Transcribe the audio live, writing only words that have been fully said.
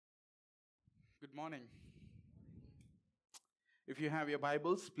Good morning. If you have your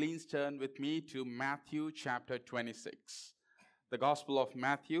Bibles, please turn with me to Matthew chapter 26. The Gospel of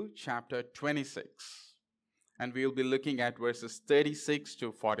Matthew chapter 26. And we'll be looking at verses 36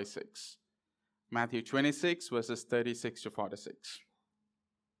 to 46. Matthew 26, verses 36 to 46.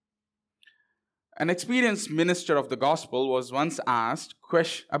 An experienced minister of the gospel was once asked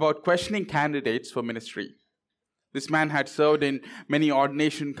about questioning candidates for ministry. This man had served in many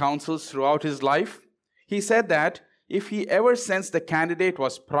ordination councils throughout his life. He said that if he ever sensed the candidate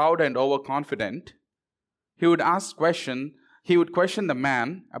was proud and overconfident, he would question the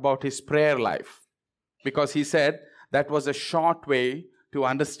man about his prayer life, because he said that was a short way to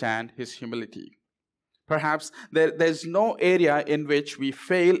understand his humility. Perhaps there's no area in which we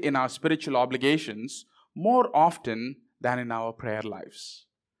fail in our spiritual obligations more often than in our prayer lives.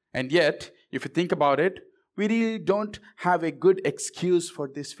 And yet, if you think about it, we really don't have a good excuse for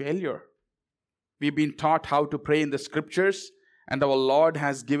this failure. We've been taught how to pray in the scriptures, and our Lord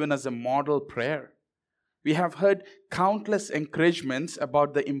has given us a model prayer. We have heard countless encouragements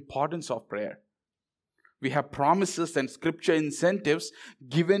about the importance of prayer. We have promises and scripture incentives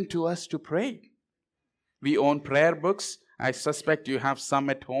given to us to pray. We own prayer books. I suspect you have some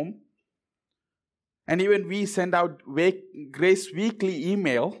at home. And even we send out Grace Weekly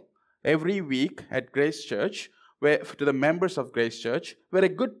email every week at Grace Church, to the members of Grace Church, where a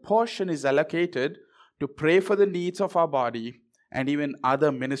good portion is allocated to pray for the needs of our body and even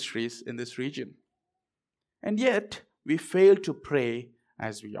other ministries in this region. And yet, we fail to pray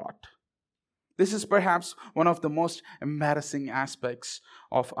as we ought. This is perhaps one of the most embarrassing aspects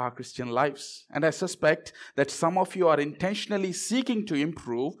of our Christian lives. And I suspect that some of you are intentionally seeking to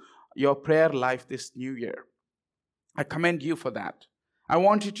improve your prayer life this new year. I commend you for that. I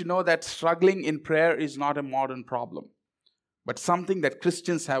want you to know that struggling in prayer is not a modern problem, but something that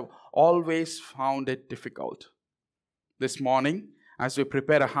Christians have always found it difficult. This morning, as we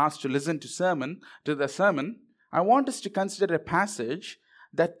prepare our hearts to listen to the sermon, I want us to consider a passage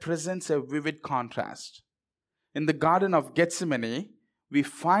that presents a vivid contrast. In the Garden of Gethsemane, we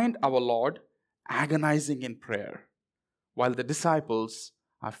find our Lord agonizing in prayer, while the disciples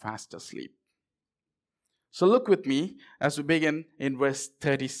are fast asleep. So look with me as we begin in verse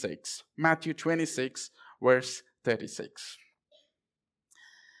 36. Matthew 26, verse 36.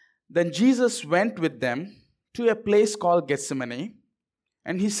 Then Jesus went with them to a place called Gethsemane,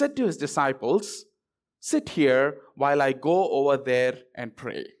 and he said to his disciples, "Sit here while I go over there and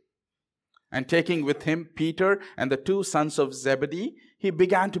pray." And taking with him Peter and the two sons of Zebedee, he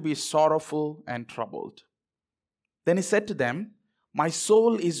began to be sorrowful and troubled. Then he said to them, "My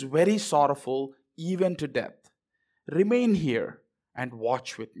soul is very sorrowful, even to death. Remain here and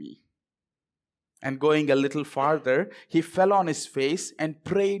watch with me." And going a little farther, he fell on his face and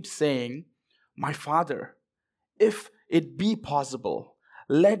prayed, saying, "My Father, if it be possible,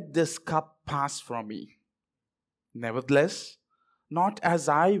 let this cup pass from me. Nevertheless, not as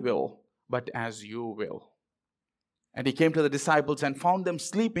I will, but as you will." And he came to the disciples and found them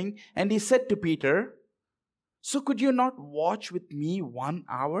sleeping, and he said to Peter, "So could you not watch with me 1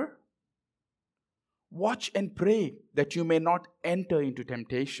 hour? Watch and pray that you may not enter into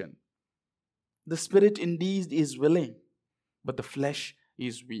temptation. The spirit indeed is willing, but the flesh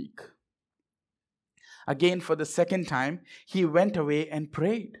is weak." Again, for the second time, he went away and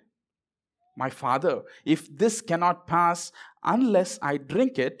prayed, "My Father, if this cannot pass unless I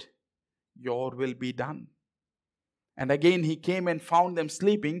drink it, your will be done." And again he came and found them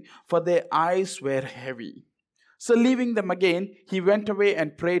sleeping, for their eyes were heavy. So leaving them again, he went away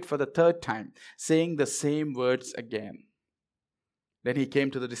and prayed for the third time, saying the same words again. Then he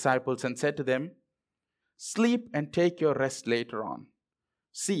came to the disciples and said to them, "Sleep and take your rest later on.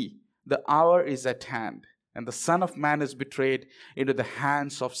 See, the hour is at hand, and the Son of Man is betrayed into the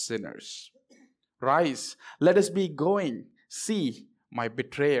hands of sinners. Rise, let us be going. See, my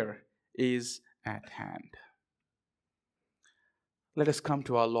betrayer is at hand." Let us come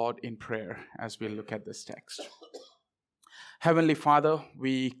to our Lord in prayer as we look at this text. Heavenly Father,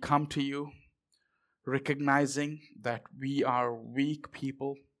 we come to you recognizing that we are weak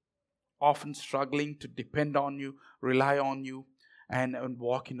people, often struggling to depend on you, rely on you, and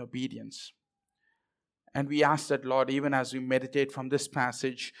walk in obedience. And we ask that, Lord, even as we meditate from this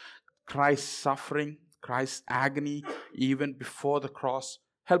passage, Christ's suffering, Christ's agony, even before the cross,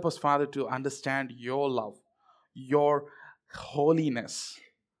 help us, Father, to understand your love, your holiness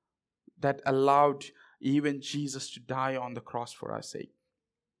that allowed even Jesus to die on the cross for our sake.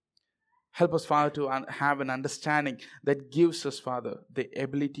 Help us, Father, to have an understanding that gives us, Father, the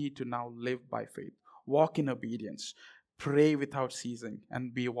ability to now live by faith, walk in obedience, pray without ceasing,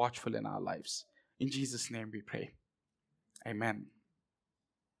 and be watchful in our lives. In Jesus' name we pray. Amen.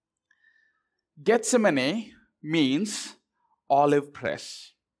 Gethsemane means olive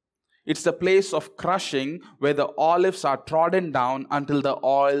press. It's the place of crushing where the olives are trodden down until the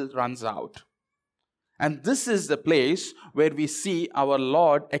oil runs out. And this is the place where we see our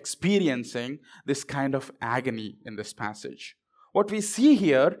Lord experiencing this kind of agony in this passage. What we see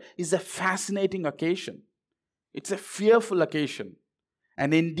here is a fascinating occasion. It's a fearful occasion,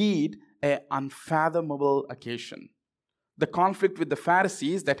 and indeed an unfathomable occasion. The conflict with the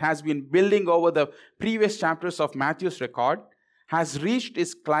Pharisees that has been building over the previous chapters of Matthew's record has reached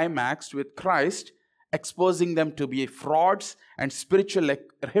its climax with Christ exposing them to be frauds and spiritual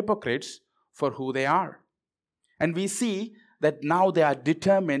hypocrites for who they are. And we see that now they are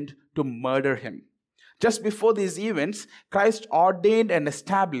determined to murder him. Just before these events, Christ ordained and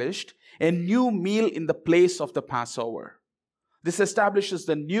established a new meal in the place of the Passover. This establishes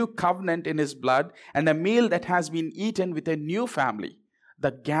the new covenant in his blood and a meal that has been eaten with a new family.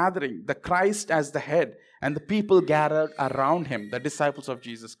 The gathering, the Christ as the head, and the people gathered around him, the disciples of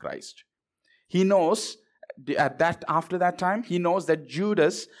Jesus Christ. He knows after that time, he knows that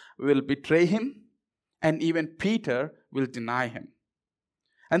Judas will betray him and even Peter will deny him.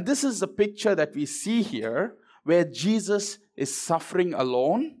 And this is the picture that we see here where Jesus is suffering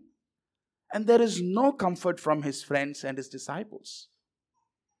alone and there is no comfort from his friends and his disciples.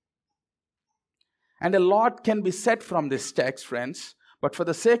 And a lot can be said from this text, friends, but for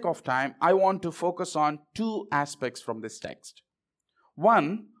the sake of time, I want to focus on two aspects from this text.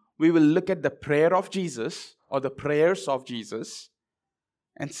 One, we will look at the prayer of Jesus or the prayers of Jesus.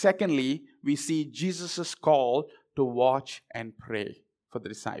 And secondly, we see Jesus' call to watch and pray for the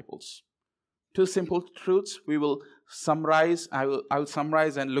disciples. Two simple truths we will summarize. I will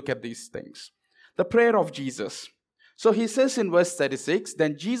summarize and look at these things. The prayer of Jesus. So he says in verse 36,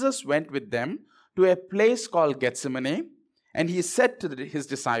 then Jesus went with them to a place called Gethsemane, and he said to his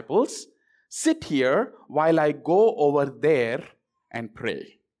disciples, sit here while I go over there and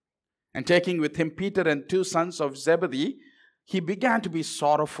pray. And taking with him Peter and 2 sons of Zebedee, he began to be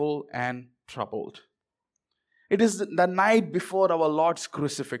sorrowful and troubled. It is the night before our Lord's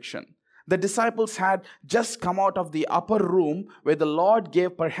crucifixion. The disciples had just come out of the upper room where the Lord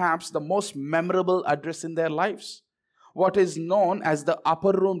gave perhaps the most memorable address in their lives, what is known as the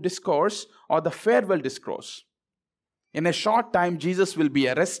upper room discourse or the farewell discourse. In a short time, Jesus will be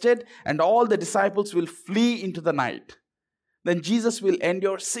arrested and all the disciples will flee into the night. Then Jesus will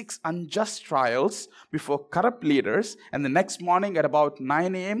endure 6 unjust trials before corrupt leaders, and the next morning at about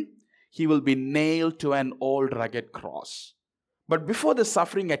 9 a.m., he will be nailed to an old rugged cross. But before the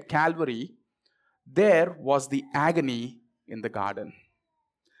suffering at Calvary, there was the agony in the garden.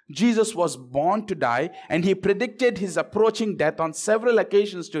 Jesus was born to die, and he predicted his approaching death on several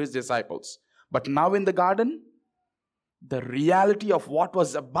occasions to his disciples. But now in the garden, the reality of what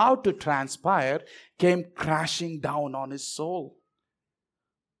was about to transpire came crashing down on his soul.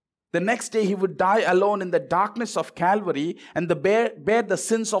 The next day he would die alone in the darkness of Calvary and bear the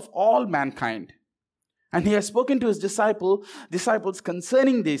sins of all mankind. And he has spoken to his disciples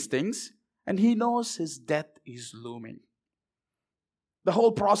concerning these things, and he knows his death is looming. The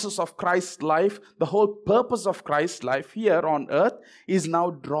whole process of Christ's life, the whole purpose of Christ's life here on earth is now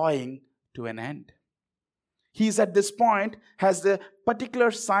drawing to an end. He's at this point has the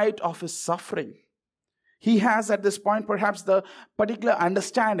particular sight of his suffering. He has at this point perhaps the particular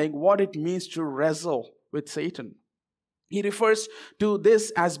understanding what it means to wrestle with Satan. He refers to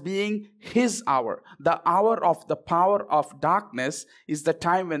this as being his hour. The hour of the power of darkness is the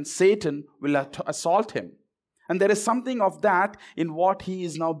time when Satan will assault him. And there is something of that in what he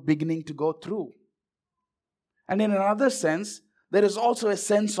is now beginning to go through. And in another sense, there is also a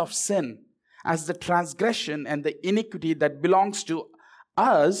sense of sin, as the transgression and the iniquity that belongs to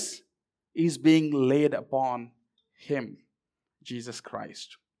us is being laid upon him, Jesus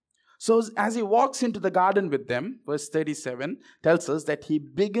Christ. So as he walks into the garden with them, verse 37 tells us that he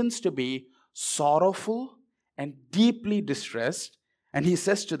begins to be sorrowful and deeply distressed, and he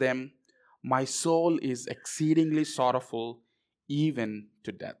says to them, my soul is exceedingly sorrowful, even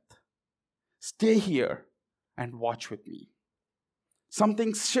to death. Stay here and watch with me.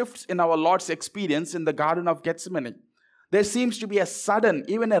 Something shifts in our Lord's experience in the Garden of Gethsemane. There seems to be a sudden,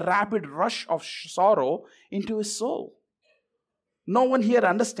 even a rapid rush of sorrow into his soul. No one here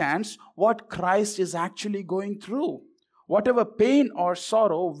understands what Christ is actually going through. Whatever pain or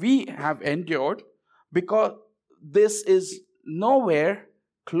sorrow we have endured, because this is nowhere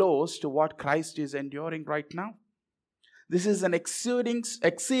close to what Christ is enduring right now. This is an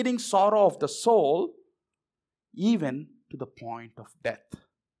exceeding sorrow of the soul, even to the point of death.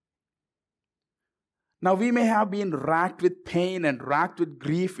 Now, we may have been racked with pain and racked with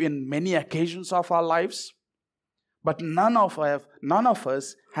grief in many occasions of our lives, but none of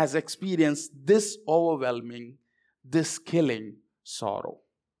us has experienced this overwhelming, this killing sorrow.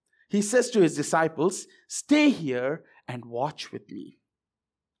 He says to his disciples, "Stay here and watch with me."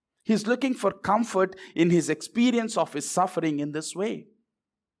 He's looking for comfort in his experience of his suffering in this way.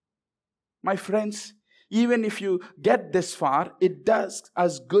 My friends, even if you get this far, it does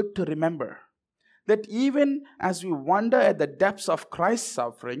us good to remember that even as we wonder at the depths of Christ's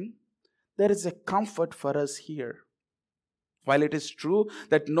suffering, there is a comfort for us here. While it is true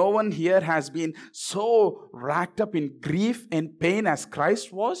that no one here has been so racked up in grief and pain as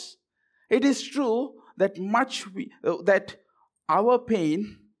Christ was, it is true that that our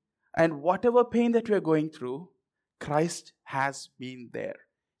pain and whatever pain that we are going through, Christ has been there.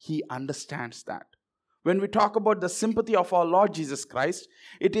 He understands that. When we talk about the sympathy of our Lord Jesus Christ,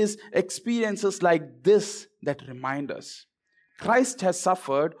 it is experiences like this that remind us. Christ has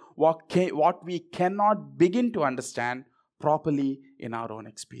suffered what we cannot begin to understand properly in our own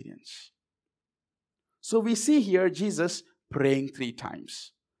experience. So we see here Jesus praying 3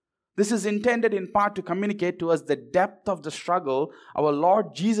 times. This is intended in part to communicate to us the depth of the struggle our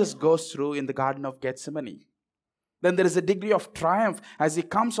Lord Jesus goes through in the Garden of Gethsemane. Then there is a degree of triumph as he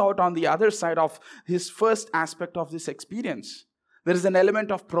comes out on the other side of his first aspect of this experience. There is an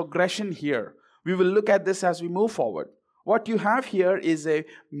element of progression here. We will look at this as we move forward. What you have here is a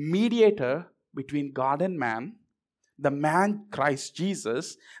mediator between God and man, the man Christ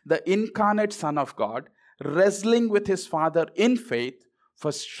Jesus, the incarnate Son of God, wrestling with his Father in faith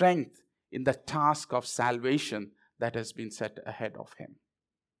for strength in the task of salvation that has been set ahead of him.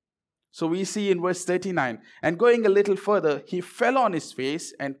 So we see in verse 39, and going a little further, he fell on his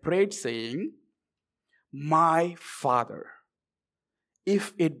face and prayed, saying, "My Father,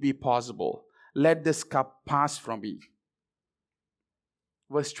 if it be possible, let this cup pass from me."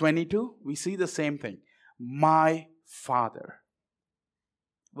 Verse 22, we see the same thing. My Father.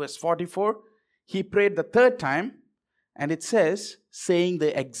 Verse 44, he prayed the 3rd time, and it says, saying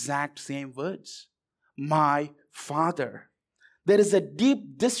the exact same words. My Father. There is a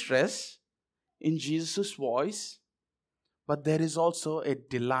deep distress in Jesus' voice, but there is also a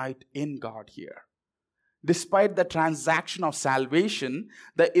delight in God here. Despite the transaction of salvation,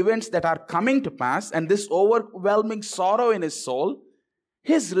 the events that are coming to pass, and this overwhelming sorrow in his soul,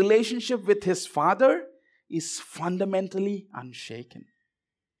 his relationship with his Father is fundamentally unshaken.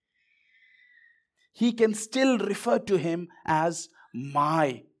 He can still refer to him as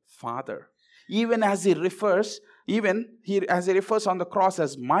my Father. Even as he refers on the cross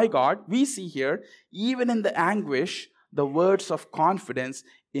as my God, we see here, even in the anguish, the words of confidence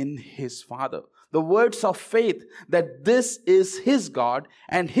in his Father. The words of faith that this is his God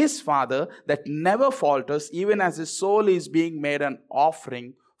and his Father that never falters, even as his soul is being made an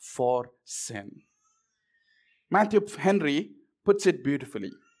offering for sin. Matthew Henry puts it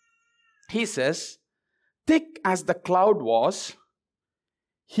beautifully. He says, thick as the cloud was,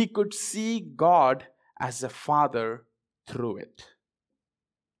 he could see God as a father through it.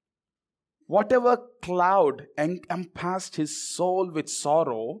 Whatever cloud encompassed his soul with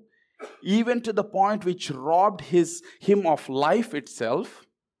sorrow, even to the point which robbed him of life itself,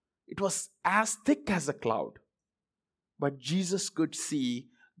 it was as thick as a cloud. But Jesus could see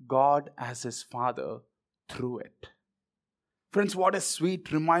God as his Father through it. Friends, what a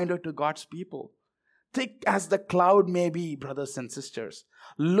sweet reminder to God's people. Thick as the cloud may be, brothers and sisters,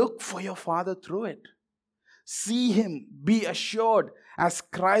 look for your Father through it. See him, be assured, as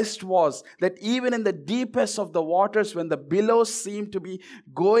Christ was, that even in the deepest of the waters, when the billows seem to be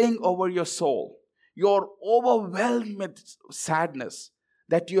going over your soul, you're overwhelmed with sadness,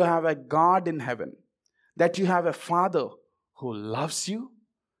 that you have a God in heaven, that you have a Father who loves you,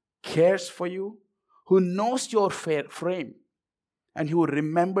 cares for you, who knows your frame, and who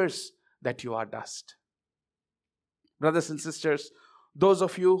remembers that you are dust. Brothers and sisters, those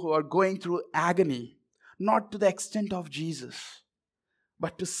of you who are going through agony, not to the extent of Jesus,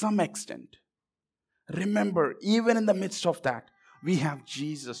 but to some extent, remember, even in the midst of that, we have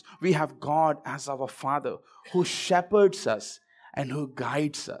Jesus, we have God as our Father, who shepherds us and who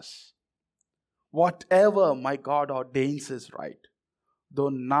guides us. Whatever my God ordains is right, though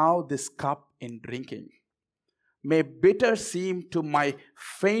now this cup in drinking may bitter seem to my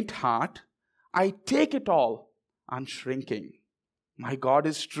faint heart, I take it all unshrinking. My God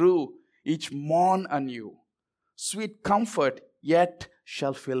is true, each morn anew. Sweet comfort yet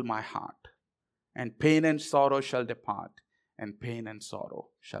shall fill my heart, and pain and sorrow shall depart, and pain and sorrow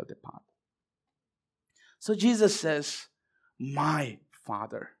shall depart. So Jesus says, my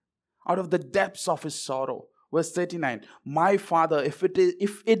Father. out of the depths of his sorrow. Verse 39, my Father, if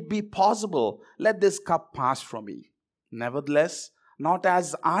it be possible, let this cup pass from me. Nevertheless, not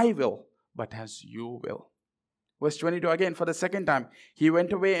as I will, but as you will. Verse 22 again, for the second time, he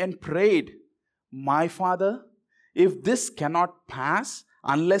went away and prayed, my Father, if this cannot pass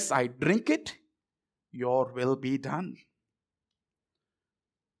unless I drink it, your will be done.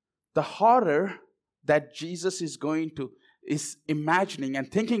 The horror that Jesus is imagining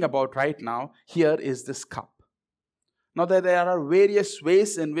and thinking about right now, here is this cup. Now there are various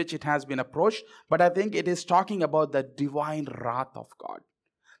ways in which it has been approached, but I think it is talking about the divine wrath of God,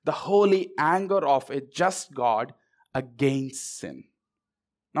 the holy anger of a just God against sin.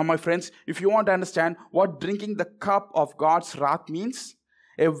 Now, my friends, if you want to understand what drinking the cup of God's wrath means,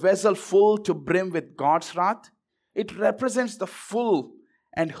 a vessel full to brim with God's wrath, it represents the full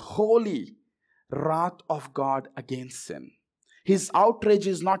and holy wrath of God against sin. His outrage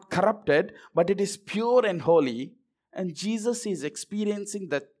is not corrupted, but it is pure and holy. And Jesus is experiencing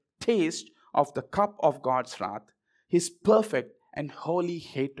the taste of the cup of God's wrath, his perfect and holy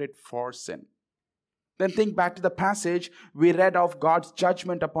hatred for sin. Then think back to the passage we read of God's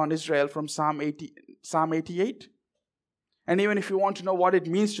judgment upon Israel from Psalm 88. And even if you want to know what it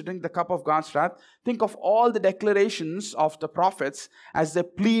means to drink the cup of God's wrath, think of all the declarations of the prophets as they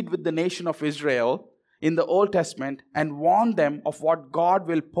plead with the nation of Israel in the Old Testament and warn them of what God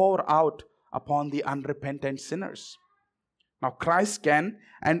will pour out upon the unrepentant sinners. Now Christ can,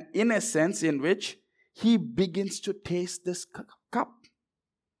 and in a sense in which he begins to taste this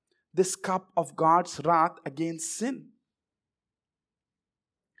cup of God's wrath against sin.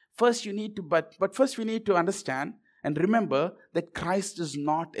 First we need to understand and remember that Christ is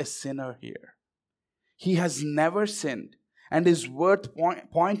not a sinner here. He has never sinned and is worth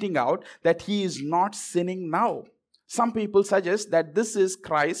pointing out that he is not sinning now. Some people suggest that this is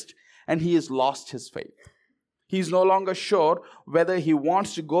Christ and he has lost his faith. He is no longer sure whether he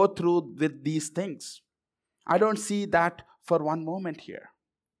wants to go through with these things. I don't see that for one moment here.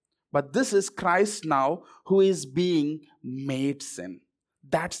 But this is Christ now who is being made sin.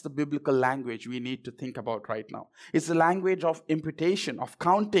 That's the biblical language we need to think about right now. It's the language of imputation, of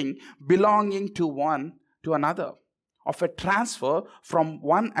counting belonging to one to another, of a transfer from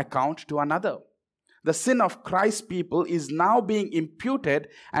one account to another. The sin of Christ's people is now being imputed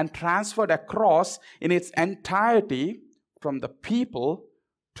and transferred across in its entirety from the people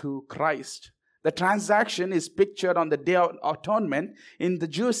to Christ. The transaction is pictured on the Day of Atonement in the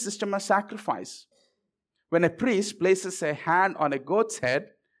Jewish system of sacrifice. When a priest places a hand on a goat's head,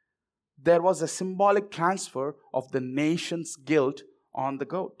 there was a symbolic transfer of the nation's guilt on the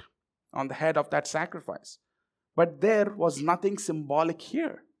goat, on the head of that sacrifice. But there was nothing symbolic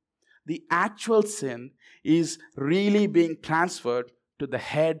here. The actual sin is really being transferred to the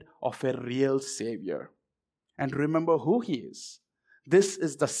head of a real Savior. And remember who he is. This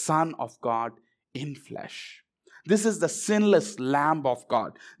is the Son of God in flesh. This is the sinless Lamb of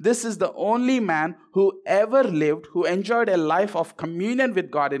God. This is the only man who ever lived, who enjoyed a life of communion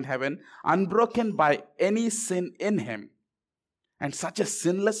with God in heaven, unbroken by any sin in him. And such a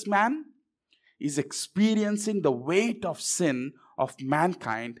sinless man is experiencing the weight of sin of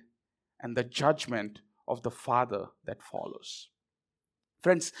mankind and the judgment of the Father that follows.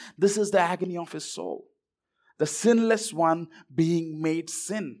 Friends, this is the agony of his soul. The sinless one being made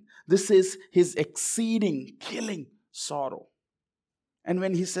sin. This is his exceeding, killing sorrow. And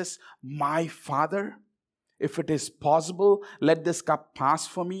when he says, my Father, if it is possible, let this cup pass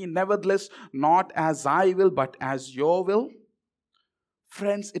from me. Nevertheless, not as I will, but as your will.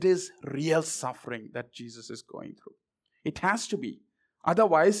 Friends, it is real suffering that Jesus is going through. It has to be.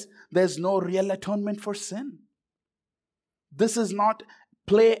 Otherwise, there's no real atonement for sin. This is not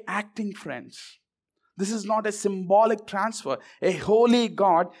play acting, friends. This is not a symbolic transfer. A holy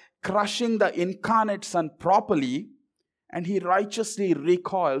God crushing the incarnate Son properly, and he righteously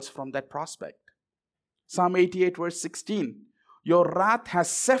recoils from that prospect. Psalm 88 verse 16. Your wrath has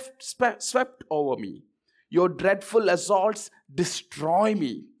swept over me. Your dreadful assaults destroy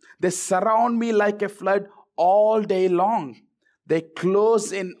me. They surround me like a flood all day long. They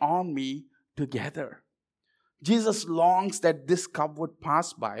close in on me together. Jesus longs that this cup would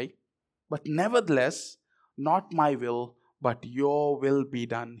pass by, but nevertheless, not my will, but your will be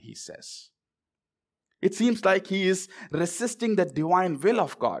done, he says. It seems like he is resisting the divine will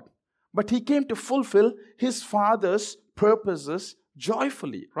of God, but he came to fulfill his Father's purposes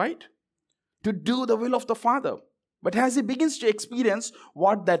joyfully, right? To do the will of the Father. But as he begins to experience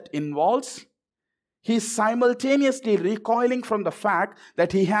what that involves, he is simultaneously recoiling from the fact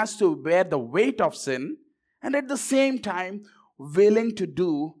that he has to bear the weight of sin, and at the same time willing to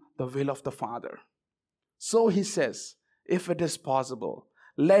do the will of the Father. So he says, if it is possible,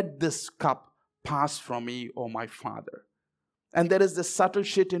 let this cup pass from me, O my Father. And there is this subtle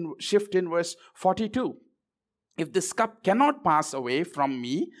shift in verse 42. If this cup cannot pass away from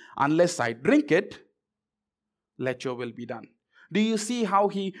me unless I drink it, let your will be done. Do you see how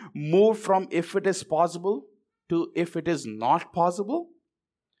he moved from if it is possible to if it is not possible?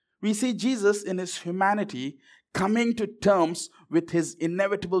 We see Jesus in his humanity coming to terms with his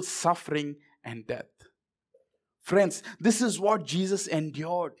inevitable suffering and death. Friends, this is what Jesus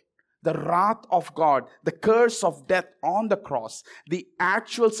endured. The wrath of God, the curse of death on the cross, the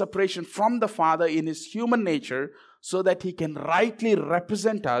actual separation from the Father in his human nature, so that he can rightly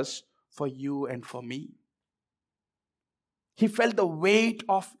represent us for you and for me. He felt the weight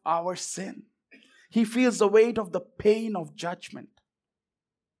of our sin. He feels the weight of the pain of judgment.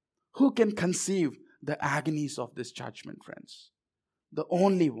 Who can conceive the agonies of this judgment, friends? The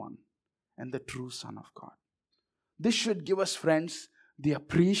only one and the true Son of God. This should give us, friends, the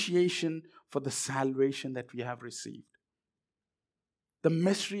appreciation for the salvation that we have received. The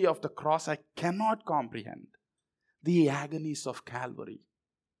mystery of the cross I cannot comprehend. The agonies of Calvary.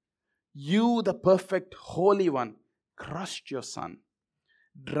 You, the perfect Holy One, crushed your Son,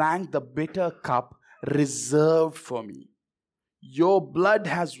 drank the bitter cup reserved for me. Your blood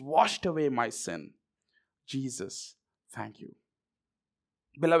has washed away my sin. Jesus, thank you.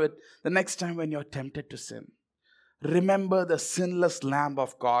 Beloved, the next time when you're tempted to sin, remember the sinless Lamb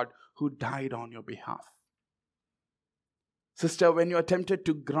of God who died on your behalf. Sister, when you're tempted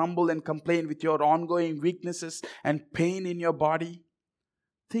to grumble and complain with your ongoing weaknesses and pain in your body,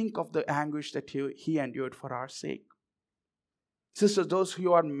 think of the anguish that he endured for our sake. Sisters, those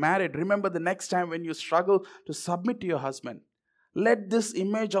who are married, remember the next time when you struggle to submit to your husband, let this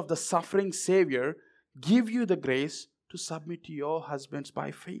image of the suffering Savior give you the grace to submit to your husbands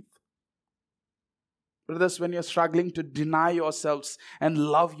by faith. Brothers, when you're struggling to deny yourselves and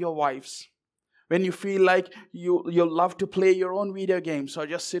love your wives, when you feel like you love to play your own video games or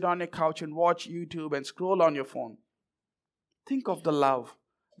just sit on your couch and watch YouTube and scroll on your phone, think of the love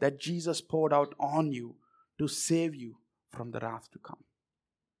that Jesus poured out on you to save you from the wrath to come.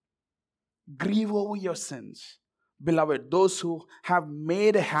 Grieve over your sins. Beloved, those who have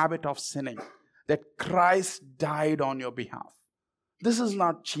made a habit of sinning, that Christ died on your behalf. This is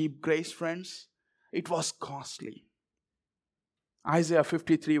not cheap grace, friends. It was costly. Isaiah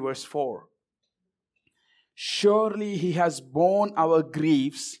 53 verse 4. Surely he has borne our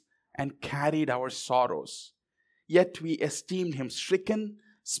griefs and carried our sorrows. Yet we esteemed him stricken,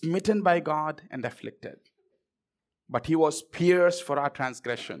 smitten by God, and afflicted. But he was pierced for our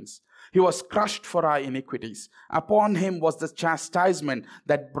transgressions. He was crushed for our iniquities. Upon him was the chastisement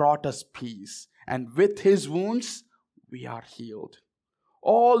that brought us peace. And with his wounds we are healed.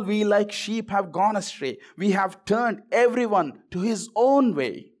 All we like sheep have gone astray. We have turned everyone to his own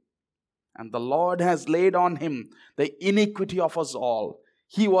way. And the Lord has laid on him the iniquity of us all.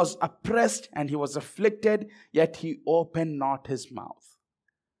 He was oppressed and he was afflicted, yet he opened not his mouth.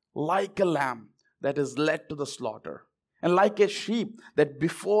 Like a lamb that is led to the slaughter, and like a sheep that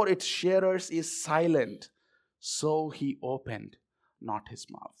before its shearers is silent, so he opened not his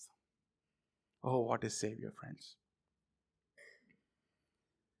mouth. Oh, what a Savior, friends.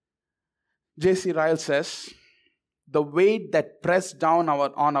 J.C. Ryle says, the weight that pressed down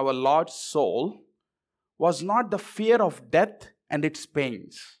on our Lord's soul was not the fear of death and its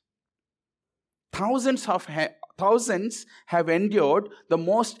pains. Thousands have endured the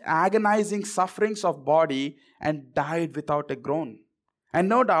most agonizing sufferings of body and died without a groan. And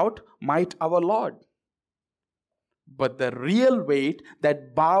no doubt might our Lord. But the real weight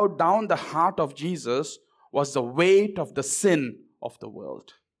that bowed down the heart of Jesus was the weight of the sin of the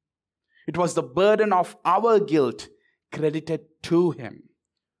world. It was the burden of our guilt credited to him.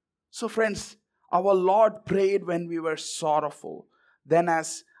 So friends, our Lord prayed when we were sorrowful. Then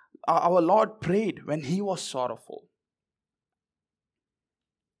as our Lord prayed when he was sorrowful.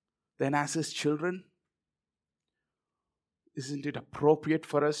 Then as his children, isn't it appropriate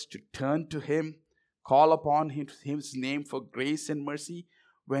for us to turn to him, call upon his name for grace and mercy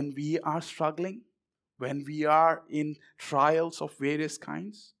when we are struggling, when we are in trials of various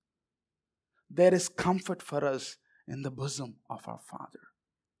kinds? There is comfort for us in the bosom of our Father.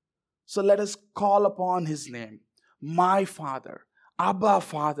 So let us call upon his name, my Father, Abba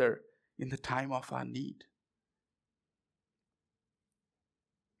Father, in the time of our need.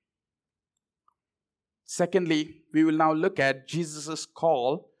 Secondly, we will now look at Jesus'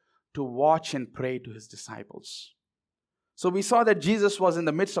 call to watch and pray to his disciples. So we saw that Jesus was in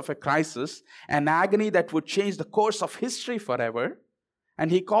the midst of a crisis, an agony that would change the course of history forever. and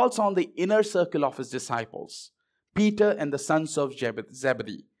he calls on the inner circle of his disciples, Peter and the sons of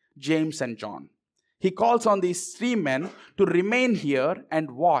Zebedee, James and John. He calls on these three men to remain here and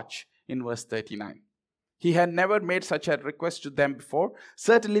watch in verse 39. He had never made such a request to them before.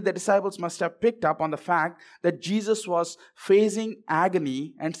 Certainly, the disciples must have picked up on the fact that Jesus was facing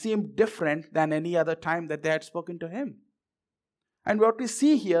agony and seemed different than any other time that they had spoken to him. And what we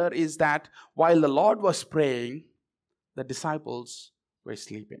see here is that while the Lord was praying, the disciples were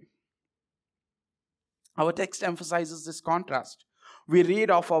sleeping. Our text emphasizes this contrast. We read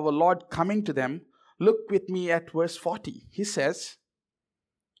of our Lord coming to them. Look with me at verse 40. He says,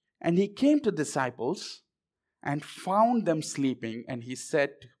 "And he came to the disciples and found them sleeping, and he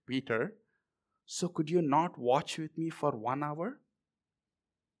said to Peter, 'So could you not watch with me for 1 hour?'"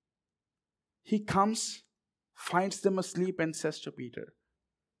 He comes, finds them asleep, and says to Peter.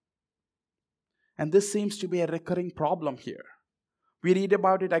 And this seems to be a recurring problem here. We read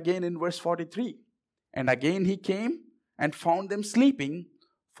about it again in verse 43. "And again he came and found them sleeping,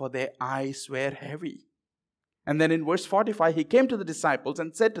 for their eyes were heavy." And then in verse 45, he came to the disciples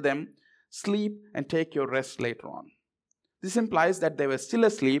and said to them, "Sleep and take your rest later on." This implies that they were still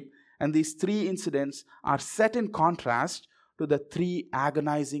asleep, and these three incidents are set in contrast to the three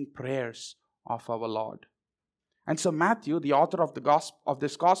agonizing prayers of our Lord. And so Matthew, the author of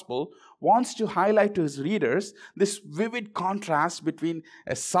this gospel, wants to highlight to his readers this vivid contrast between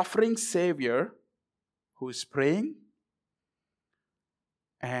a suffering Savior who is praying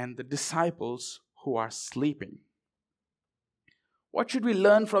and the disciples who are sleeping. What should we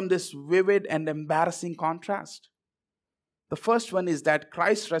learn from this vivid and embarrassing contrast? The first one is that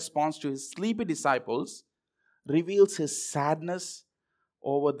Christ's response to his sleepy disciples reveals his sadness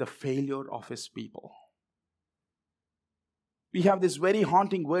over the failure of his people. We have these very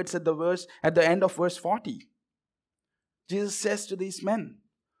haunting words at the end of verse 40. Jesus says to these men,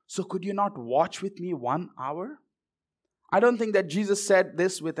 "So could you not watch with me 1 hour?" I don't think that Jesus said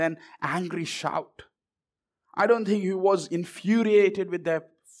this with an angry shout. I don't think he was infuriated with their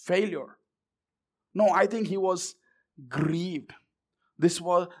failure. No, I think he was grieved. This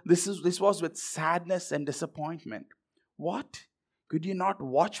was with sadness and disappointment. What? Could you not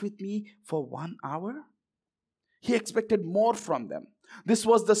watch with me for 1 hour? He expected more from them. This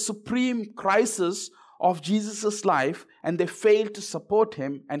was the supreme crisis of Jesus' life, and they failed to support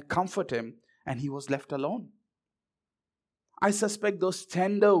him and comfort him, and he was left alone. I suspect those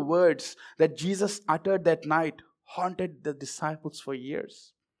tender words that Jesus uttered that night haunted the disciples for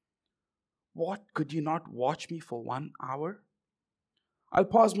years. What, could you not watch me for 1 hour? I'll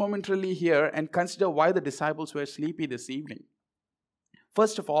pause momentarily here and consider why the disciples were sleepy this evening.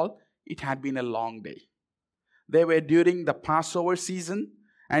 First of all, it had been a long day. They were during the Passover season,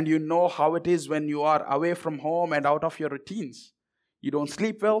 and you know how it is when you are away from home and out of your routines. You don't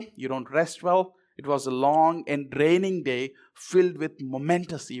sleep well, you don't rest well. It was a long and draining day filled with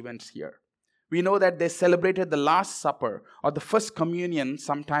momentous events here. We know that they celebrated the Last Supper or the First Communion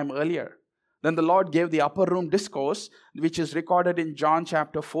sometime earlier. Then the Lord gave the upper room discourse, which is recorded in John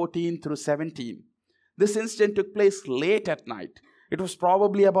chapter 14 through 17. This incident took place late at night. It was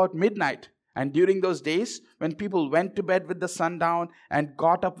probably about midnight. And during those days, when people went to bed with the sun down and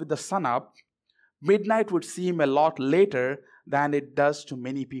got up with the sun up, midnight would seem a lot later than it does to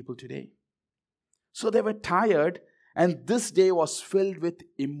many people today. So they were tired, and this day was filled with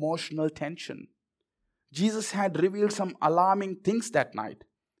emotional tension. Jesus had revealed some alarming things that night.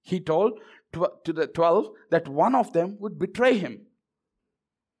 He told to the 12 that one of them would betray him,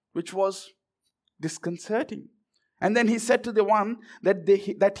 which was disconcerting. And then he said to the one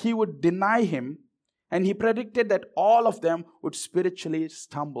that he would deny him, and he predicted that all of them would spiritually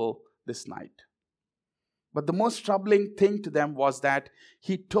stumble this night. But the most troubling thing to them was that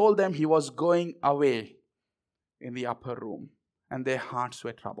he told them he was going away in the upper room, and their hearts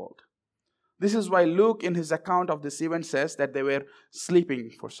were troubled. This is why Luke, in his account of this event, says that they were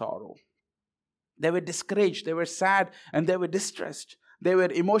sleeping for sorrow. They were discouraged, they were sad, and they were distressed. They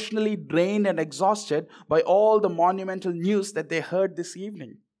were emotionally drained and exhausted by all the monumental news that they heard this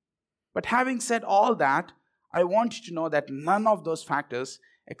evening. But having said all that, I want you to know that none of those factors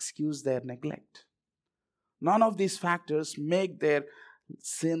excuse their neglect. None of these factors make their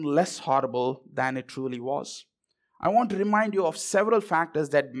sin less horrible than it truly was. I want to remind you of several factors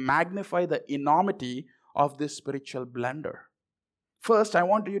that magnify the enormity of this spiritual blunder. First, I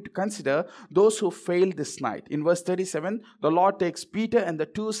want you to consider those who failed this night. In verse 37, the Lord takes Peter and the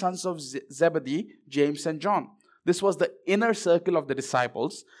two sons of Zebedee, James and John. This was the inner circle of the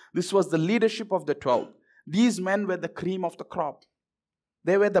disciples. This was the leadership of the 12. These men were the cream of the crop.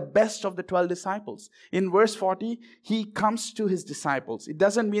 They were the best of the 12 disciples. In verse 40, he comes to his disciples. It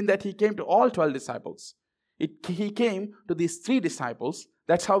doesn't mean that he came to all 12 disciples. He came to these 3 disciples.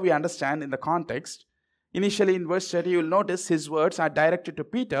 That's how we understand in the context. Initially in verse 30, you'll notice his words are directed to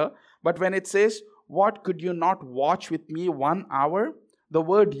Peter. But when it says, "What, could you not watch with me 1 hour?" The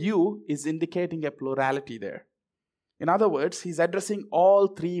word "you" is indicating a plurality there. In other words, he's addressing all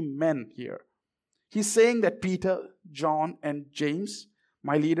 3 men here. He's saying that Peter, John, and James,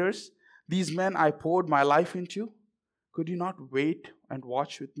 my leaders, these men I poured my life into, could you not wait and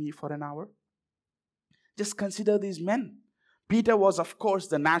watch with me for an hour? Just consider these men. Peter was, of course,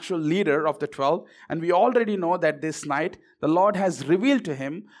 the natural leader of the 12, and we already know that this night the Lord has revealed to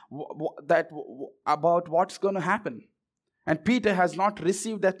him about what's going to happen. And Peter has not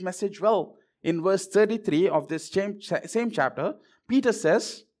received that message well. In verse 33 of this same chapter, Peter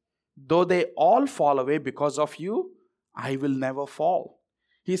says, "Though they all fall away because of you, I will never fall."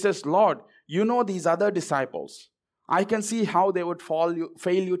 He says, "Lord, you know these other disciples. I can see how they would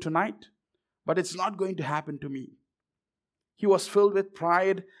fail you tonight, but it's not going to happen to me." He was filled with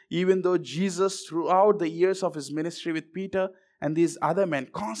pride, even though Jesus, throughout the years of his ministry with Peter and these other men,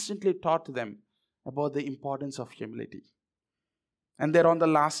 constantly taught them about the importance of humility. And there on the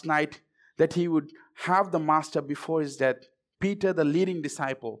last night that he would have the master before his death, Peter, the leading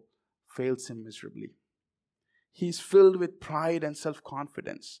disciple, fails him miserably. He's filled with pride and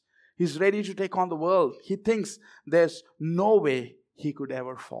self-confidence. He's ready to take on the world. He thinks there's no way he could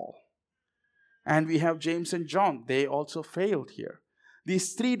ever fall. And we have James and John. They also failed here.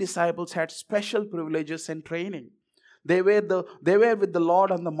 These 3 disciples had special privileges and training. They were with the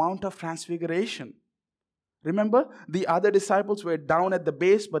Lord on the Mount of Transfiguration. Remember, the other disciples were down at the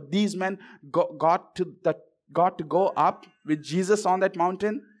base, but these men got to go up with Jesus on that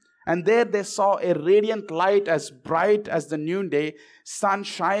mountain. And there they saw a radiant light as bright as the noonday sun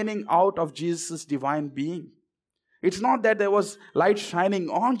shining out of Jesus' divine being. It's not that there was light shining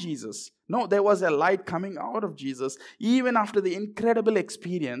on Jesus. No, there was a light coming out of Jesus. Even after the incredible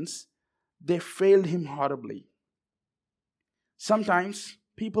experience, they failed him horribly. Sometimes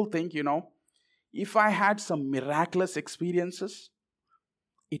people think, if I had some miraculous experiences,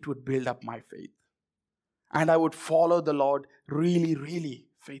 it would build up my faith. And I would follow the Lord really, really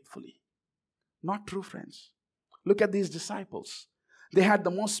faithfully. Not true, friends. Look at these disciples. They had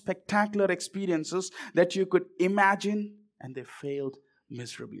the most spectacular experiences that you could imagine, and they failed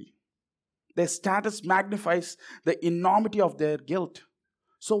miserably. Their status magnifies the enormity of their guilt.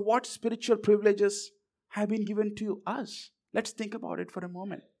 So what spiritual privileges have been given to us? Let's think about it for a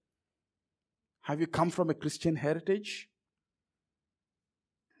moment. Have you come from a Christian heritage?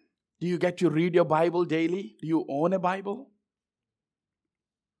 Do you get to read your Bible daily? Do you own a Bible?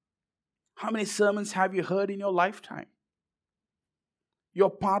 How many sermons have you heard in your lifetime? You're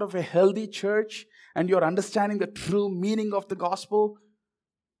part of a healthy church and you're understanding the true meaning of the gospel,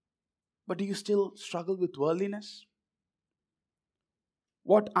 but do you still struggle with worldliness?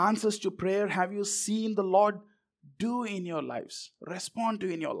 What answers to prayer have you seen the Lord do in your lives, respond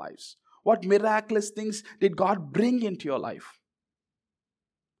to in your lives? What miraculous things did God bring into your life?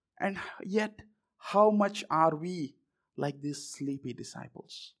 And yet, how much are we like these sleepy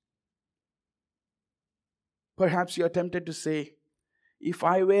disciples? Perhaps you are tempted to say, if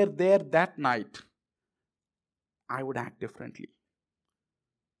I were there that night, I would act differently.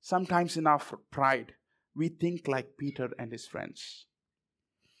 Sometimes in our pride, we think like Peter and his friends.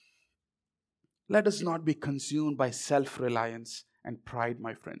 Let us not be consumed by self-reliance and pride,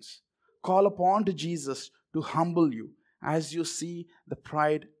 my friends. Call upon to Jesus to humble you as you see the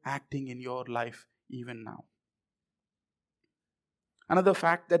pride acting in your life even now. Another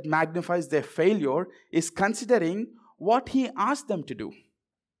fact that magnifies their failure is considering what he asked them to do.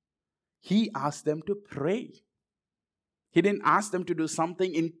 He asked them to pray. He didn't ask them to do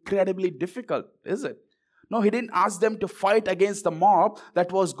something incredibly difficult, is it? No, he didn't ask them to fight against the mob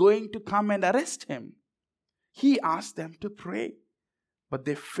that was going to come and arrest him. He asked them to pray. But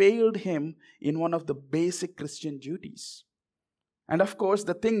they failed him in one of the basic Christian duties. And of course,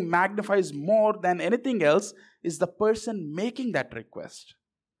 the thing magnifies more than anything else is the person making that request.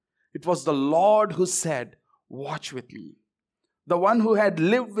 It was the Lord who said, "Watch with me." The one who had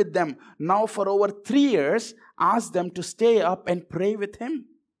lived with them now for over 3 years asked them to stay up and pray with him.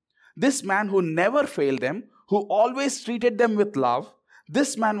 This man who never failed them, who always treated them with love,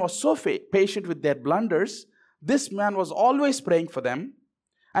 this man was so patient with their blunders. This man was always praying for them.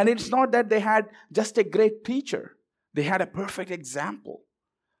 And it's not that they had just a great teacher. They had a perfect example.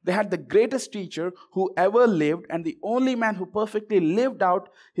 They had the greatest teacher who ever lived and the only man who perfectly lived out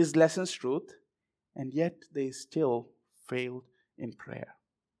his lessons truth. And yet they still failed in prayer.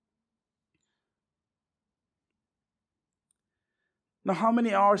 Now, how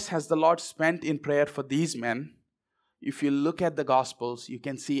many hours has the Lord spent in prayer for these men? If you look at the Gospels, you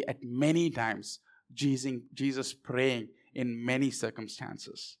can see at many times Jesus praying in many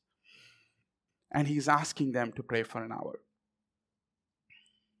circumstances. And he's asking them to pray for an hour.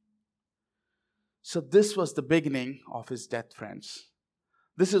 So this was the beginning of his death, friends.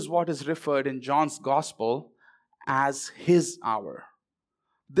 This is what is referred in John's Gospel as his hour.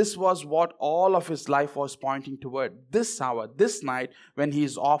 This was what all of his life was pointing toward. This hour, this night, when he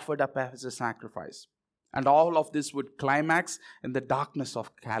is offered up as a sacrifice. And all of this would climax in the darkness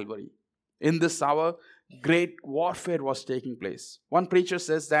of Calvary. In this hour, great warfare was taking place. One preacher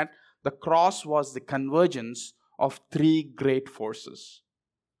says that the cross was the convergence of three great forces: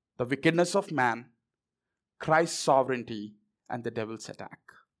 the wickedness of man, Christ's sovereignty, and the devil's attack.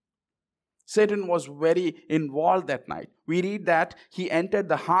 Satan was very involved that night. We read that he entered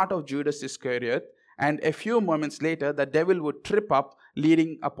the heart of Judas Iscariot, and a few moments later, the devil would trip up,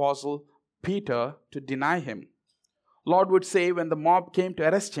 leading Apostle Peter to deny him. Lord would say, when the mob came to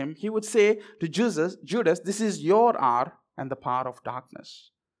arrest him, he would say to Judas, this is your hour and the power of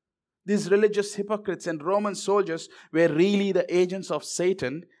darkness. These religious hypocrites and Roman soldiers were really the agents of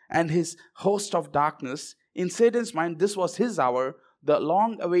Satan and his host of darkness. In Satan's mind, this was his hour, the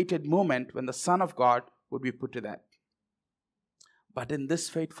long-awaited moment when the Son of God would be put to death. But in this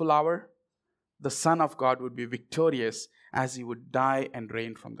fateful hour, the Son of God would be victorious as he would die and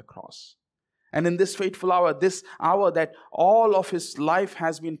reign from the cross. And in this fateful hour, this hour that all of his life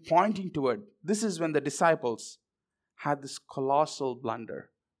has been pointing toward, this is when the disciples had this colossal blunder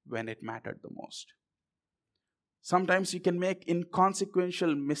when it mattered the most. Sometimes you can make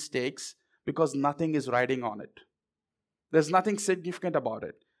inconsequential mistakes because nothing is riding on it. There's nothing significant about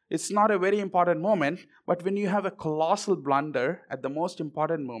it. It's not a very important moment, but when you have a colossal blunder at the most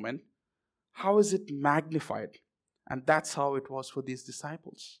important moment, how is it magnified? And that's how it was for these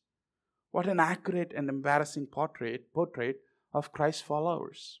disciples. What an accurate and embarrassing portrait of Christ's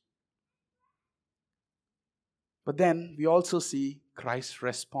followers. But then we also see Christ's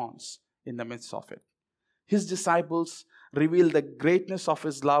response in the midst of it. His disciples reveal the greatness of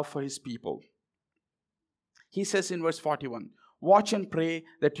his love for his people. He says in verse 41, watch and pray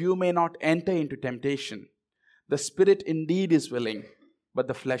that you may not enter into temptation. The spirit indeed is willing, but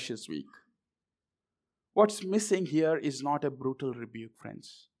the flesh is weak. What's missing here is not a brutal rebuke,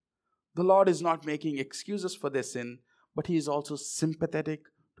 friends. The Lord is not making excuses for their sin, but he is also sympathetic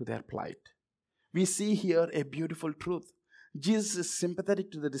to their plight. We see here a beautiful truth. Jesus is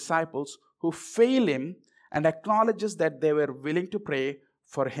sympathetic to the disciples who fail him and acknowledges that they were willing to pray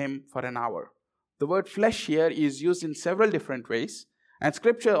for him for an hour. The word flesh here is used in several different ways, and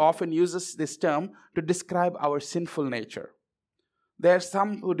Scripture often uses this term to describe our sinful nature. There are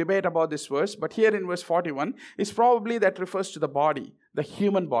some who debate about this verse, but here in verse 41, it's probably that refers to the body, the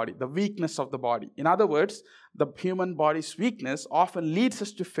human body, the weakness of the body. In other words, the human body's weakness often leads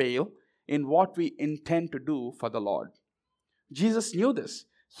us to fail in what we intend to do for the Lord. Jesus knew this.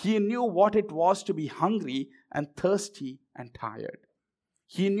 He knew what it was to be hungry and thirsty and tired.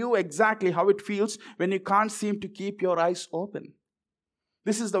 He knew exactly how it feels when you can't seem to keep your eyes open.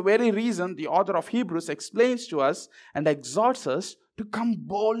 This is the very reason the author of Hebrews explains to us and exhorts us to come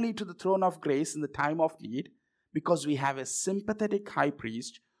boldly to the throne of grace in the time of need, because we have a sympathetic high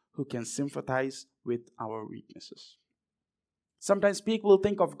priest who can sympathize with our weaknesses. Sometimes people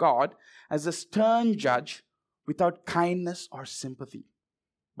think of God as a stern judge without kindness or sympathy.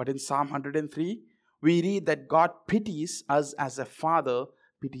 But in Psalm 103, we read that God pities us as a father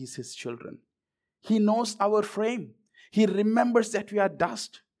pities his children. He knows our frame. He remembers that we are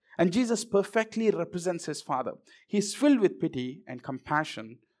dust. And Jesus perfectly represents his Father. He is filled with pity and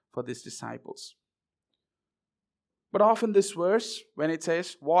compassion for these disciples. But often this verse, when it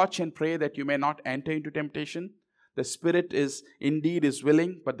says, watch and pray that you may not enter into temptation, the spirit is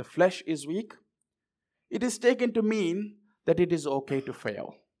willing, but the flesh is weak, it is taken to mean that it is okay to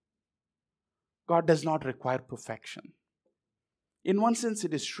fail. God does not require perfection. In one sense,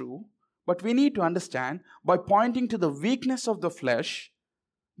 it is true, but we need to understand, by pointing to the weakness of the flesh,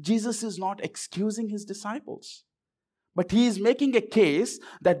 Jesus is not excusing his disciples. But he is making a case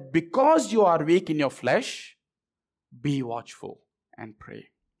that because you are weak in your flesh, be watchful and pray.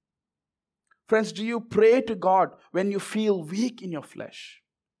 Friends, do you pray to God when you feel weak in your flesh?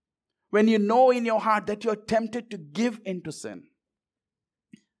 When you know in your heart that you are tempted to give into sin?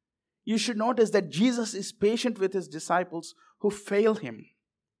 You should notice that Jesus is patient with his disciples who fail him.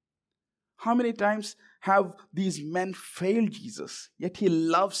 How many times have these men failed Jesus? Yet he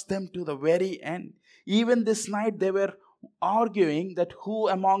loves them to the very end. Even this night they were arguing that who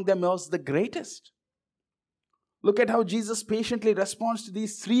among them was the greatest. Look at how Jesus patiently responds to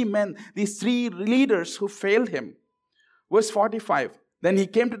these three men, these three leaders who failed him. Verse 45, then he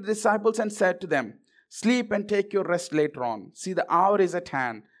came to the disciples and said to them, sleep and take your rest later on. See, the hour is at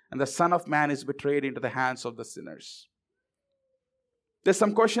hand, and the Son of Man is betrayed into the hands of the sinners. There's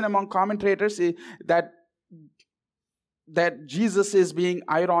some question among commentators that Jesus is being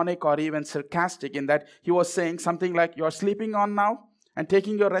ironic or even sarcastic in that he was saying something like, you're sleeping on now and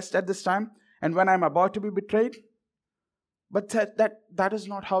taking your rest at this time, and when I'm about to be betrayed. But that is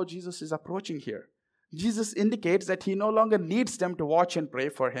not how Jesus is approaching here. Jesus indicates that he no longer needs them to watch and pray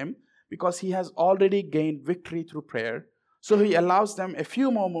for him because he has already gained victory through prayer. So he allows them a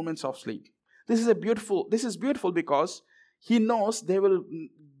few more moments of sleep. This is beautiful because he knows they will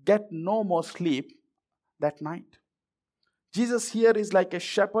get no more sleep that night. Jesus here is like a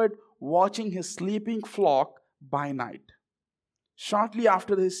shepherd watching his sleeping flock by night. Shortly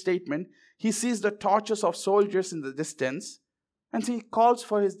after his statement, he sees the torches of soldiers in the distance, and he calls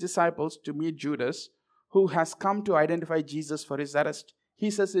for his disciples to meet Judas, who has come to identify Jesus for his arrest. He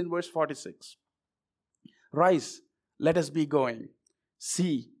says in verse 46, rise, let us be going.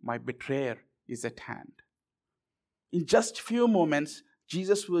 See, my betrayer is at hand. In just few moments,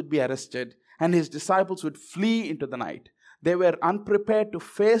 Jesus would be arrested, and his disciples would flee into the night. They were unprepared to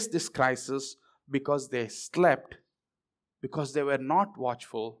face this crisis because they slept, because they were not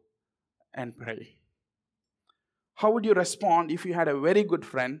watchful and pray. How would you respond if you had a very good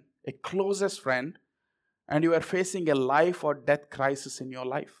friend, a closest friend, and you are facing a life or death crisis in your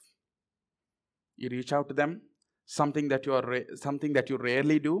life? You reach out to them, something that you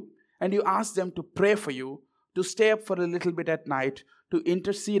rarely do, and you ask them to pray for you, to stay up for a little bit at night, to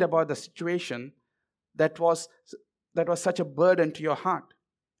intercede about the situation that was such a burden to your heart.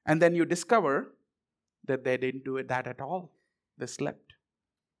 And then you discover that they didn't do that at all. They slept.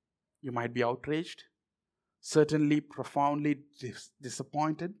 You might be outraged, certainly profoundly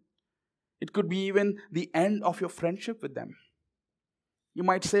disappointed. It could be even the end of your friendship with them. You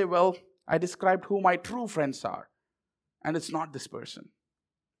might say, well, I described who my true friends are, and it's not this person.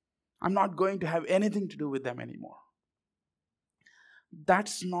 I'm not going to have anything to do with them anymore.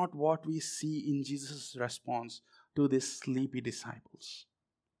 That's not what we see in Jesus' response to these sleepy disciples.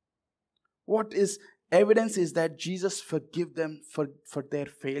 What is evidence is that Jesus forgave them for their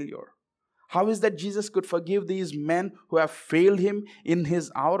failure. How is that Jesus could forgive these men who have failed him in his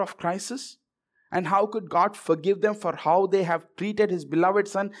hour of crisis? And how could God forgive them for how they have treated his beloved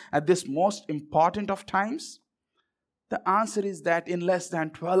Son at this most important of times? The answer is that in less than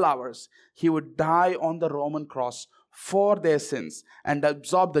 12 hours, he would die on the Roman cross for their sins and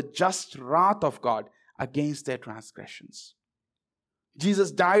absorb the just wrath of God against their transgressions.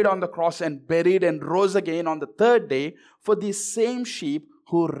 Jesus died on the cross and buried and rose again on the third day for these same sheep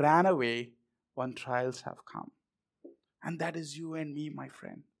who ran away when trials have come. And that is you and me, my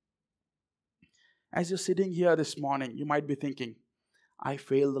friend. As you're sitting here this morning, you might be thinking, I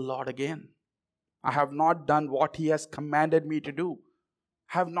failed the Lord again. I have not done what he has commanded me to do.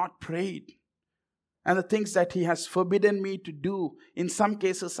 I have not prayed. And the things that he has forbidden me to do, in some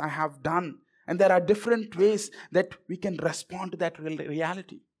cases I have done. And there are different ways that we can respond to that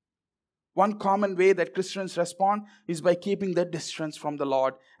reality. One common way that Christians respond is by keeping their distance from the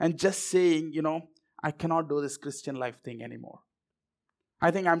Lord and just saying, I cannot do this Christian life thing anymore. I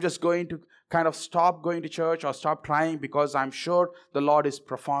think I'm just going to kind of stop going to church or stop trying because I'm sure the Lord is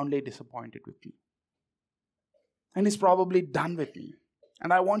profoundly disappointed with me. And he's probably done with me.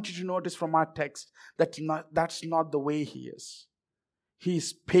 And I want you to notice from our text that that's not the way he is. He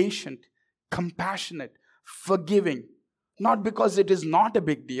is patient, compassionate, forgiving. Not because it is not a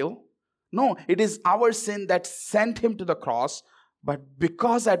big deal. No, it is our sin that sent him to the cross. But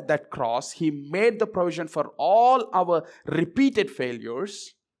because at that cross, he made the provision for all our repeated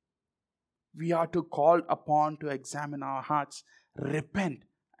failures, we are to call upon to examine our hearts, repent,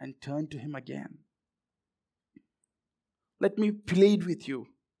 and turn to him again. Let me plead with you,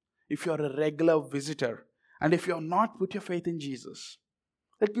 if you are a regular visitor, and if you have not put your faith in Jesus,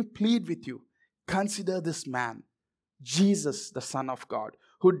 let me plead with you, consider this man, Jesus, the Son of God,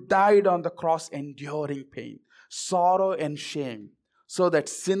 who died on the cross enduring pain, sorrow and shame, so that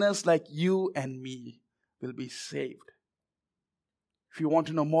sinners like you and me will be saved. If you want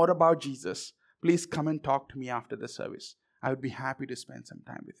to know more about Jesus, please come and talk to me after the service. I would be happy to spend some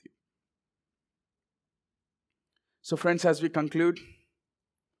time with you. So friends, as we conclude,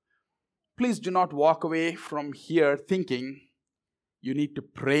 please do not walk away from here thinking you need to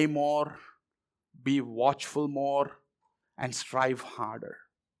pray more, be watchful more, and strive harder.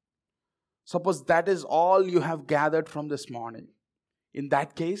 Suppose that is all you have gathered from this morning. In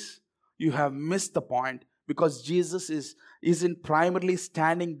that case, you have missed the point, because Jesus isn't primarily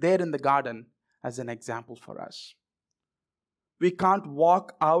standing there in the garden as an example for us. We can't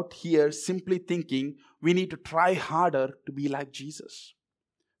walk out here simply thinking we need to try harder to be like Jesus,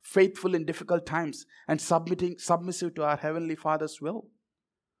 faithful in difficult times and submissive to our Heavenly Father's will.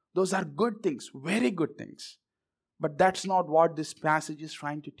 Those are good things, very good things. But that's not what this passage is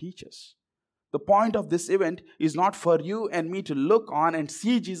trying to teach us. The point of this event is not for you and me to look on and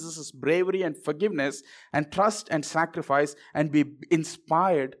see Jesus' bravery and forgiveness and trust and sacrifice and be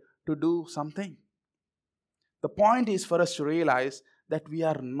inspired to do something. The point is for us to realize that we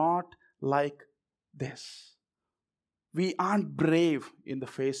are not like this. We aren't brave in the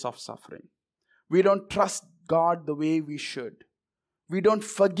face of suffering. We don't trust God the way we should. We don't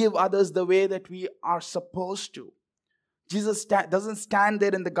forgive others the way that we are supposed to. Jesus doesn't stand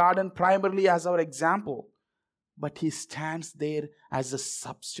there in the garden primarily as our example, but he stands there as a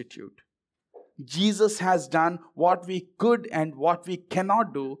substitute. Jesus has done what we could and what we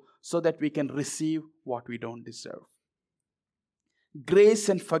cannot do so that we can receive what we don't deserve. Grace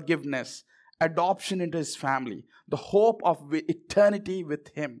and forgiveness, adoption into his family, the hope of eternity with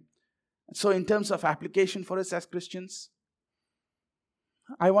him. So in terms of application for us as Christians,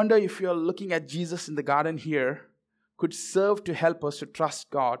 I wonder if you're looking at Jesus in the garden here could serve to help us to trust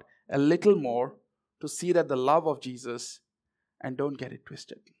God a little more, to see that the love of Jesus, and don't get it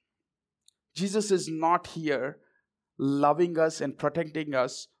twisted. Jesus is not here loving us and protecting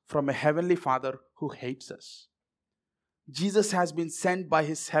us from a heavenly Father who hates us. Jesus has been sent by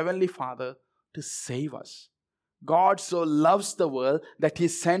his heavenly Father to save us. God so loves the world that he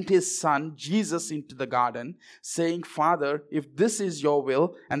sent his son Jesus into the garden, saying, Father, if this is your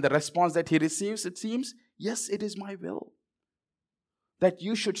will, and the response that he receives, it seems, yes, it is my will, that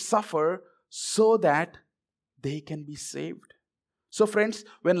you should suffer so that they can be saved. So friends,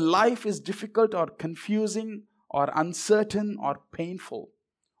 when life is difficult or confusing or uncertain or painful,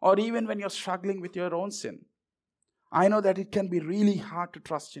 or even when you're struggling with your own sin, I know that it can be really hard to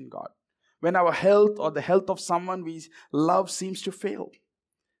trust in God. When our health or the health of someone we love seems to fail.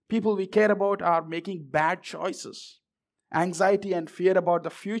 People we care about are making bad choices. Anxiety and fear about the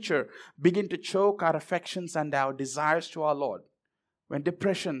future begin to choke our affections and our desires to our Lord. When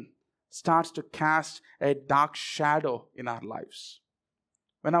depression starts to cast a dark shadow in our lives.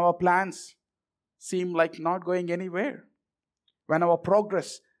 When our plans seem like not going anywhere. When our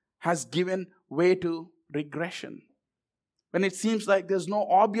progress has given way to regression. When it seems like there's no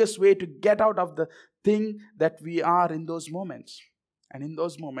obvious way to get out of the thing that we are in those moments. And in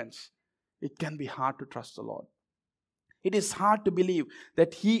those moments, it can be hard to trust the Lord. It is hard to believe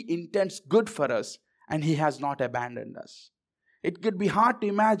that he intends good for us and he has not abandoned us. It could be hard to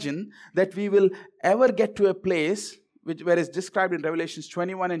imagine that we will ever get to a place where is described in Revelations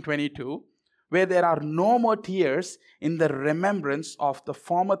 21 and 22, where there are no more tears in the remembrance of the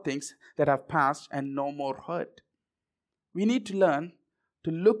former things that have passed and no more hurt. We need to learn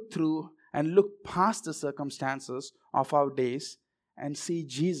to look through and look past the circumstances of our days and see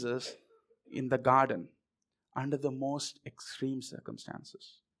Jesus in the garden under the most extreme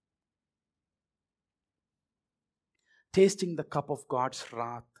circumstances. Tasting the cup of God's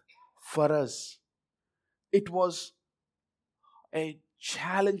wrath for us, it was a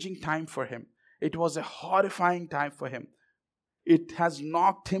challenging time for him. It was a horrifying time for him. It has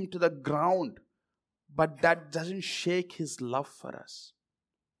knocked him to the ground. But that doesn't shake his love for us.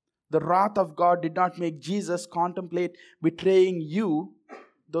 The wrath of God did not make Jesus contemplate betraying you,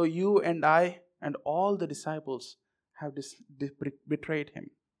 though you and I and all the disciples have betrayed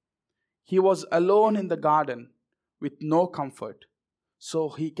him. He was alone in the garden with no comfort, so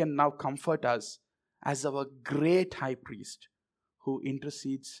he can now comfort us as our great high priest who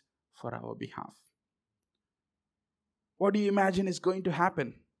intercedes for our behalf. What do you imagine is going to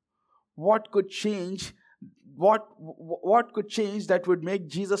happen? What could change? What could change that would make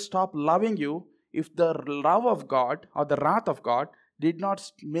Jesus stop loving you if the love of God or the wrath of God did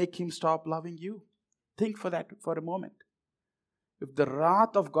not make him stop loving you? Think for that for a moment. If the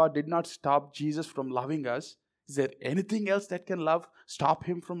wrath of God did not stop Jesus from loving us, is there anything else that can stop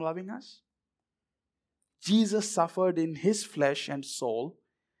him from loving us? Jesus suffered in his flesh and soul,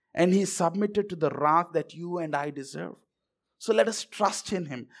 and he submitted to the wrath that you and I deserve. So let us trust in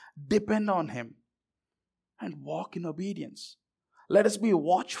him, depend on him, and walk in obedience. Let us be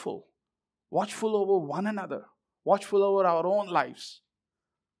watchful over one another, watchful over our own lives,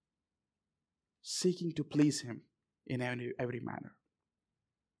 seeking to please him in every manner.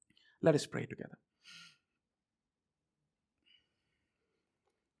 Let us pray together.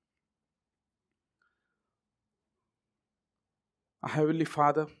 Heavenly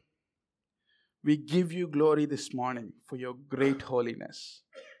Father, we give you glory this morning for your great holiness.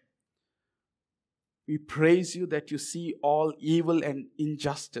 We praise you that you see all evil and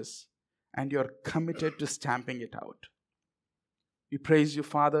injustice and you're committed to stamping it out. We praise you,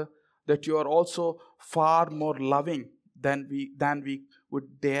 Father, that you are also far more loving than we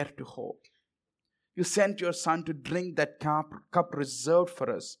would dare to hope. You sent your Son to drink that cup reserved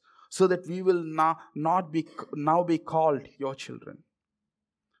for us so that we will now be called your children.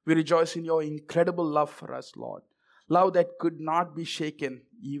 We rejoice in your incredible love for us, Lord. Love that could not be shaken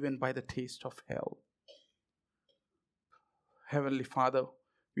even by the taste of hell. Heavenly Father,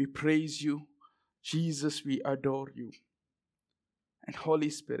 we praise you. Jesus, we adore you. And Holy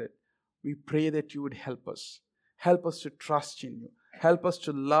Spirit, we pray that you would help us. Help us to trust in you. Help us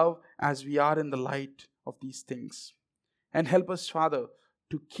to love as we are in the light of these things. And help us, Father,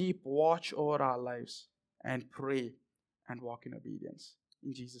 to keep watch over our lives and pray and walk in obedience.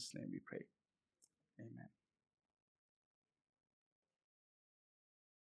 In Jesus' name we pray. Amen.